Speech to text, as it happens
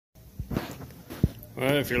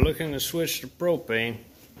Well, if you're looking to switch to propane,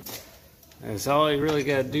 that's all you really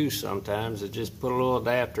got to do sometimes is just put a little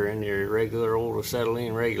adapter in your regular old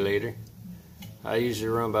acetylene regulator. I usually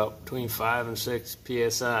run about between 5 and 6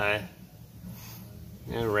 psi,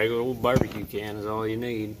 and a regular old barbecue can is all you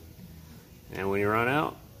need. And when you run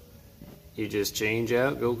out, you just change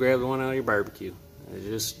out, go grab the one out of your barbecue.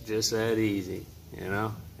 It's just that easy, you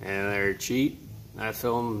know. And they're cheap. I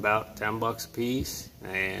fill them about 10 bucks a piece,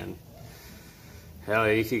 and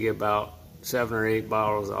hell, you could get about 7 or 8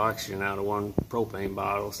 bottles of oxygen out of one propane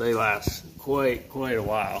bottle. So they last quite a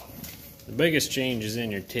while. The biggest change is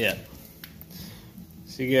in your tip.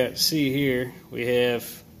 So you got to see here,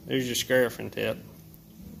 there's your scarfing tip.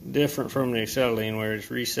 Different from the acetylene where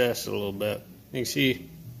it's recessed a little bit. You can see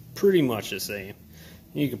pretty much the same.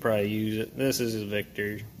 You could probably use it. This is a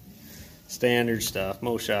Victor. Standard stuff.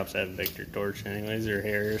 Most shops have Victor torch anyways, or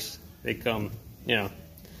Harris. They come, you know,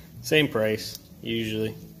 same price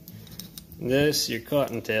usually. This, your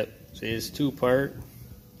cutting tip. See, it's 2-part.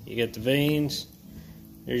 You get the vanes.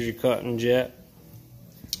 There's your cutting jet.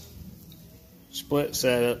 Split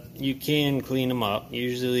setup. You can clean them up.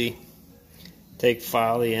 Usually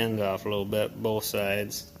file the end off a little bit, both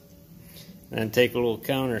sides. And then take a little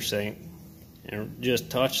countersink and just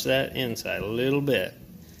touch that inside a little bit.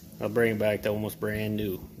 I'll bring it back to almost brand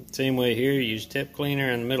new. Same way here, use tip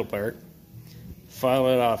cleaner on the middle part. File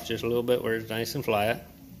it off just a little bit where it's nice and flat.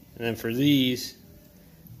 And then for these,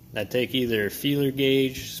 I take either a feeler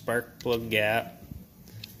gauge, spark plug gap.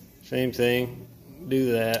 Same thing,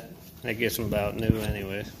 do that. That gets them about new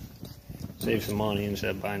anyways. Save some money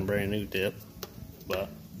instead of buying a brand new tip. But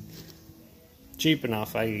cheap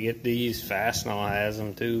enough, I could get these. Fastenal has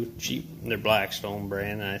them too. Cheap, they're Blackstone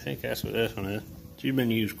brand, and I think that's what this one is. She's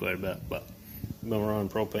been used quite a bit, but I've been running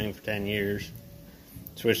propane for 10 years.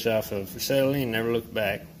 Switched off of acetylene, never looked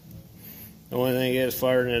back. The only thing is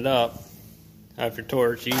firing it up off your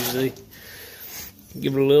torch, usually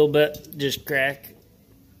give it a little bit, just crack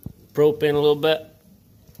propane a little bit,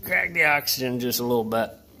 crack the oxygen just a little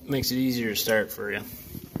bit. Makes it easier to start for you.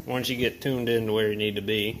 Once you get tuned into where you need to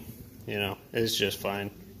be, you know, it's just fine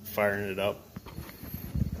firing it up.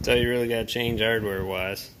 That's all you really got to change hardware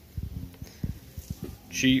wise.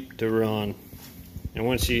 Cheap to run. And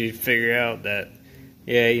once you figure out that,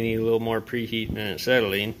 yeah, you need a little more preheat than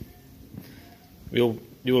acetylene, you'll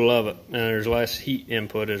love it. And there's less heat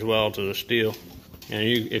input as well to the steel. And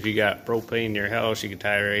if you got propane in your house, you can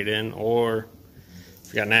tie right in. Or if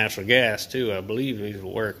you got natural gas too, I believe these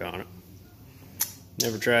will work on it.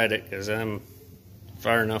 Never tried it because I'm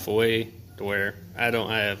far enough away to where I don't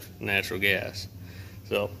have natural gas.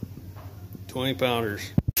 So 20 pounders.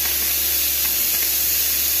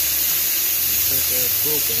 Take that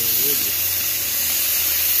propane with you.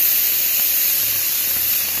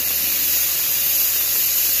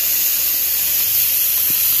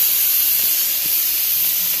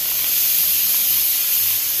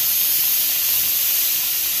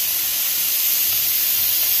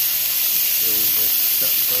 So the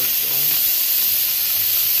cutting parts on.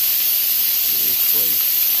 Here's place.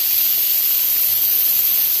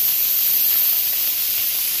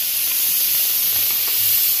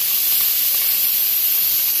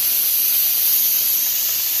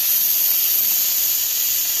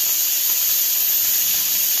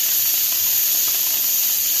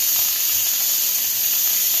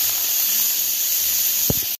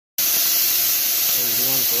 There's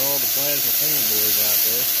one for all the plasma fanboys out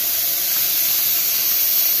there.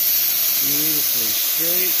 Beautifully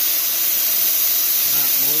straight, not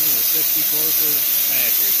more than a 64th of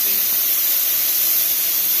accuracy.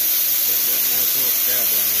 Got that nice little scrap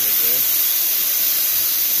line right there.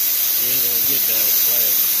 You ain't gonna get that with the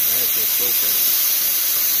plasma. That's just propane.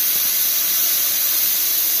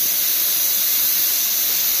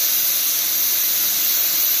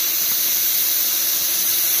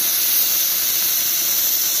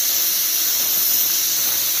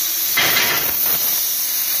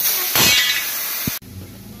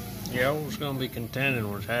 Yeah, I was going to be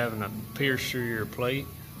contending with having it pierce through your plate,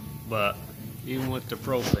 but even with the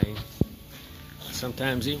propane,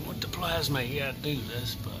 sometimes even with the plasma you got to do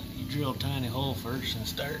this, but you drill a tiny hole first and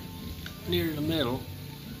start near the middle.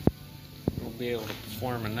 You'll be able to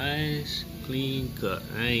perform a nice, clean cut.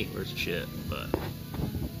 I ain't worth shit, but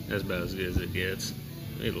that's about as good as it gets.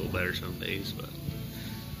 Maybe a little better some days, but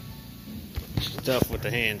it's tough with the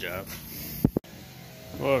hand job.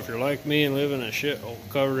 Well, if you're like me and live in a shithole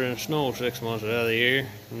covered in snow 6 months out of the year,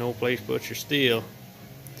 no place but your steel,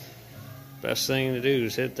 best thing to do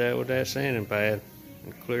is hit that with that sanding pad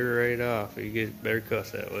and clear it right off. You get better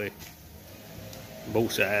cuts that way.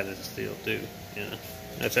 Both sides of the steel too, you know.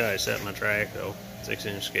 That's how I set my track though.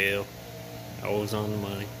 6-inch scale. Always on the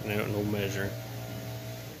money. No measuring.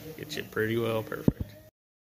 Gets you pretty well perfect.